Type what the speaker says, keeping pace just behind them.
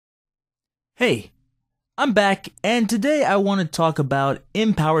Hey, I'm back, and today I want to talk about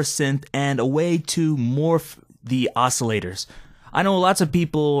MPowerSynth and a way to morph the oscillators. I know lots of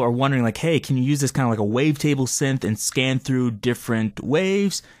people are wondering, like, hey, can you use this kind of like a wavetable synth and scan through different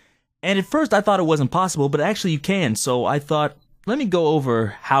waves? And at first I thought it wasn't possible, but actually you can. So I thought, let me go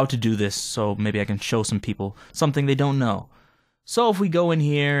over how to do this so maybe I can show some people something they don't know. So if we go in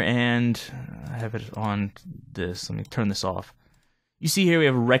here and I have it on this, let me turn this off. You see here we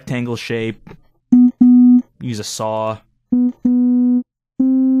have a rectangle shape. Use a saw. Have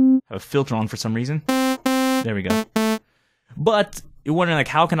a filter on for some reason. There we go. But you're wondering, like,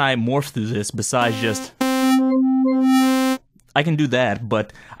 how can I morph through this besides just... I can do that,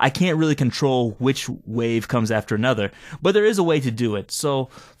 but I can't really control which wave comes after another. But there is a way to do it. So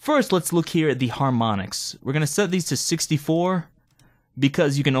first, let's look here at the harmonics. We're going to set these to 64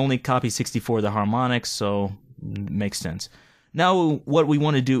 because you can only copy 64 of the harmonics, so it makes sense. Now what we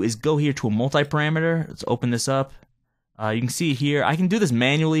want to do is go here to a multi-parameter. Let's open this up. You can see here, I can do this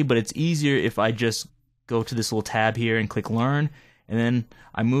manually, but it's easier if I just go to this little tab here and click Learn, and then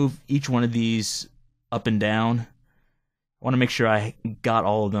I move each one of these up and down. I want to make sure I got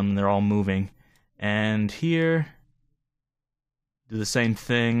all of them and they're all moving. And here, do the same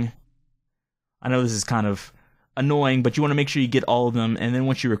thing. I know this is kind of annoying, but you want to make sure you get all of them, and then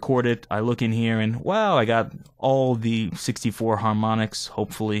once you record it, I look in here and wow, I got all the 64 harmonics,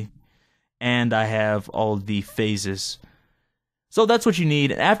 hopefully, and I have all the phases. So that's what you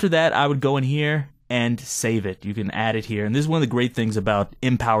need. After that, I would go in here and save it. You can add it here, and this is one of the great things about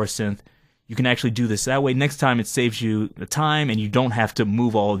MPowerSynth. You can actually do this. That way, next time it saves you the time, and you don't have to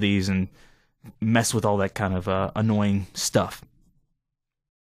move all of these and mess with all that kind of annoying stuff.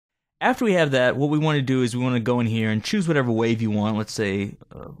 After we have that, what we want to do is we want to go in here and choose whatever wave you want. Let's say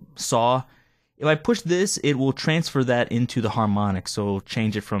saw. If I push this, it will transfer that into the harmonics. So it'll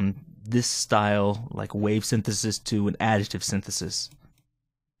change it from this style, like wave synthesis, to an additive synthesis.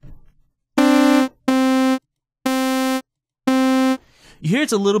 You hear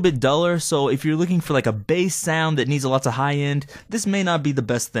it's a little bit duller, so if you're looking for like a bass sound that needs lots of high end, this may not be the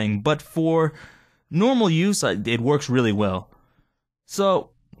best thing. But for normal use, it works really well. So,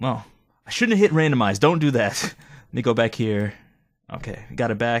 well, I shouldn't have hit randomize. Don't do that. Let me go back here. Okay, got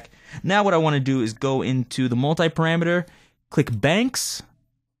it back. Now what I want to do is go into the multi-parameter, click banks.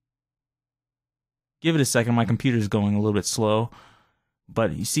 Give it a second. My computer is going a little bit slow.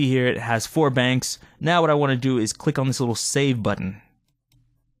 But you see here it has 4 banks. Now what I want to do is click on this little save button.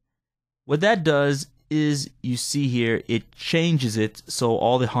 What that does is, you see here, it changes it so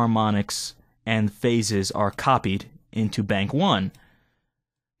all the harmonics and phases are copied into bank 1.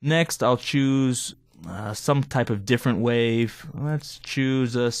 Next, I'll choose some type of different wave. Let's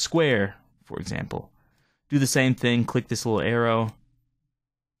choose a square, for example. Do the same thing, click this little arrow.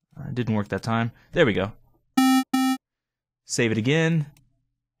 It didn't work that time. There we go. Save it again.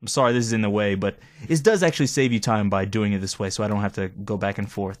 I'm sorry this is in the way, but it does actually save you time by doing it this way, so I don't have to go back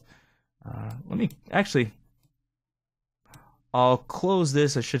and forth. Let me, actually, I'll close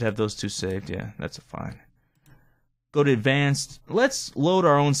this. I should have those two saved. Yeah, that's fine. Go to advanced. Let's load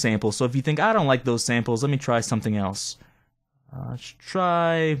our own sample. So if you think, I don't like those samples, let me try something else. Let's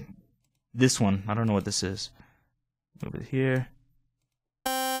try this one. I don't know what this is. Move it here.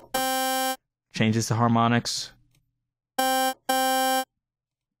 Change this to harmonics.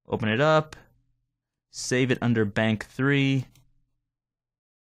 Open it up. Save it under bank 3.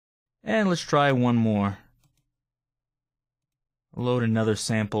 And let's try one more. Load another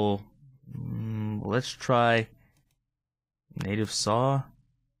sample. Let's try native saw.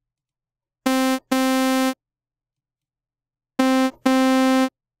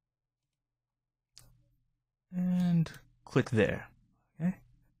 And click there. Okay.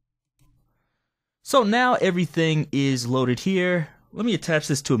 So now everything is loaded here. Let me attach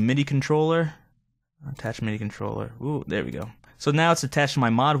this to a MIDI controller. Attach MIDI controller. Ooh, there we go. So now it's attached to my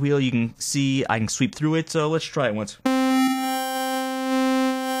mod wheel. You can see I can sweep through it. So let's try it once.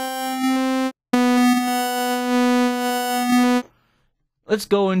 Let's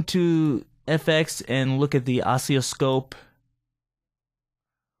go into FX and look at the oscilloscope,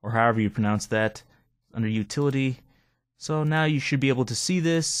 or however you pronounce that, under utility. So now you should be able to see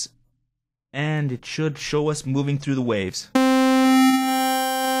this, and it should show us moving through the waves.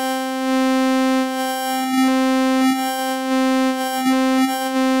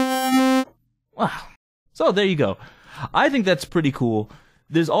 Wow. So there you go. I think that's pretty cool.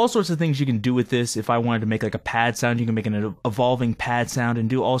 There's all sorts of things you can do with this. If I wanted to make like a pad sound, you can make an evolving pad sound and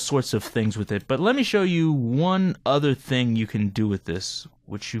do all sorts of things with it. But let me show you one other thing you can do with this,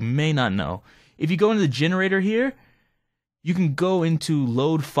 which you may not know. If you go into the generator here, you can go into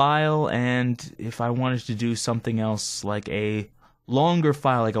load file, and if I wanted to do something else like a longer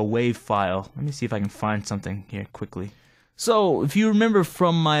file, like a wave file, let me see if I can find something here quickly. So if you remember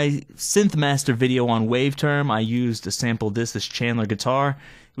from my Synth Master video on Waveterm, I used a sample this Chandler guitar.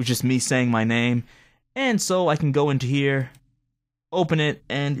 It was just me saying my name. And so I can go into here, open it,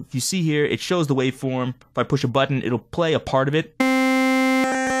 and if you see here, it shows the waveform. If I push a button, it'll play a part of it.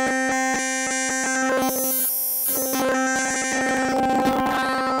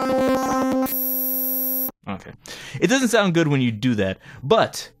 Okay. It doesn't sound good when you do that,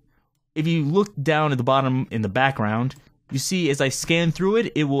 but if you look down at the bottom in the background, you see as I scan through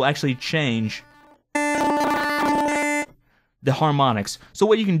it, it will actually change the harmonics. So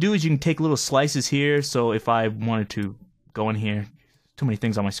what you can do is you can take little slices here. So if I wanted to go in here, too many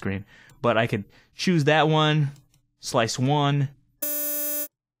things on my screen, but I could choose that one, slice 1,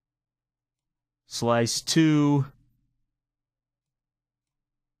 slice 2,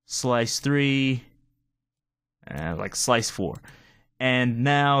 slice 3, and like slice 4. And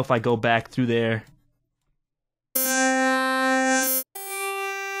now if I go back through there,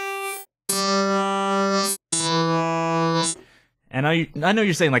 and I know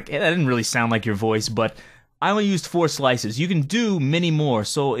you're saying like, that didn't really sound like your voice, but I only used 4 slices. You can do many more.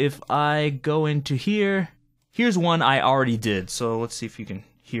 So if I go into here, here's one I already did. So let's see if you can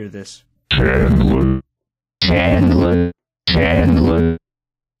hear this. Chandler, Chandler, Chandler.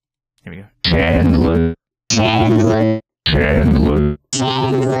 Here we go. Chandler, Chandler, Chandler,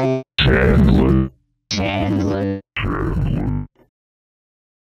 Chandler, Chandler, Chandler, Chandler.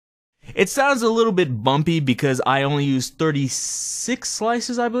 It sounds a little bit bumpy because I only used 36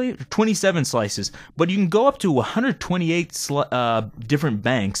 slices, I believe, 27 slices. But you can go up to 128 different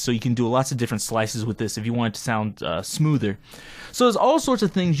banks, so you can do lots of different slices with this if you want it to sound smoother. So there's all sorts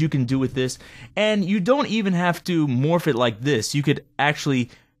of things you can do with this, and you don't even have to morph it like this. You could actually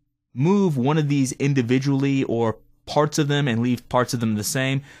move one of these individually or parts of them and leave parts of them the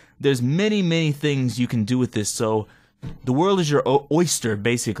same. There's many things you can do with this, so the world is your oyster,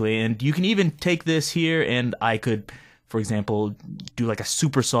 basically, and you can even take this here, and I could, for example, do like a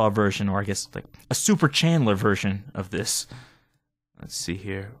super saw version, or I guess like a super Chandler version of this. Let's see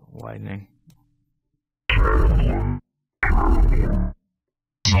here, widening.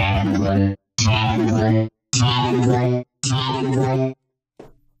 Chandler, Chandler, Chandler, Chandler,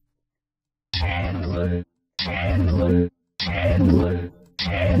 Chandler, Chandler, Chandler, Chandler,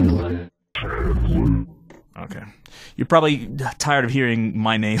 Chandler, Chandler. Okay. You're probably tired of hearing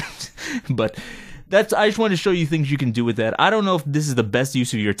my name, but I just wanted to show you things you can do with that. I don't know if this is the best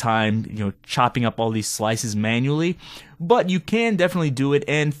use of your time, chopping up all these slices manually, but you can definitely do it,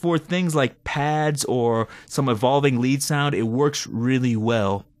 and for things like pads or some evolving lead sound, it works really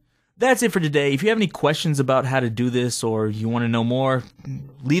well. That's it for today. If you have any questions about how to do this or you want to know more,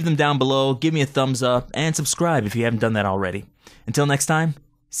 leave them down below, give me a thumbs up, and subscribe if you haven't done that already. Until next time,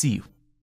 see you.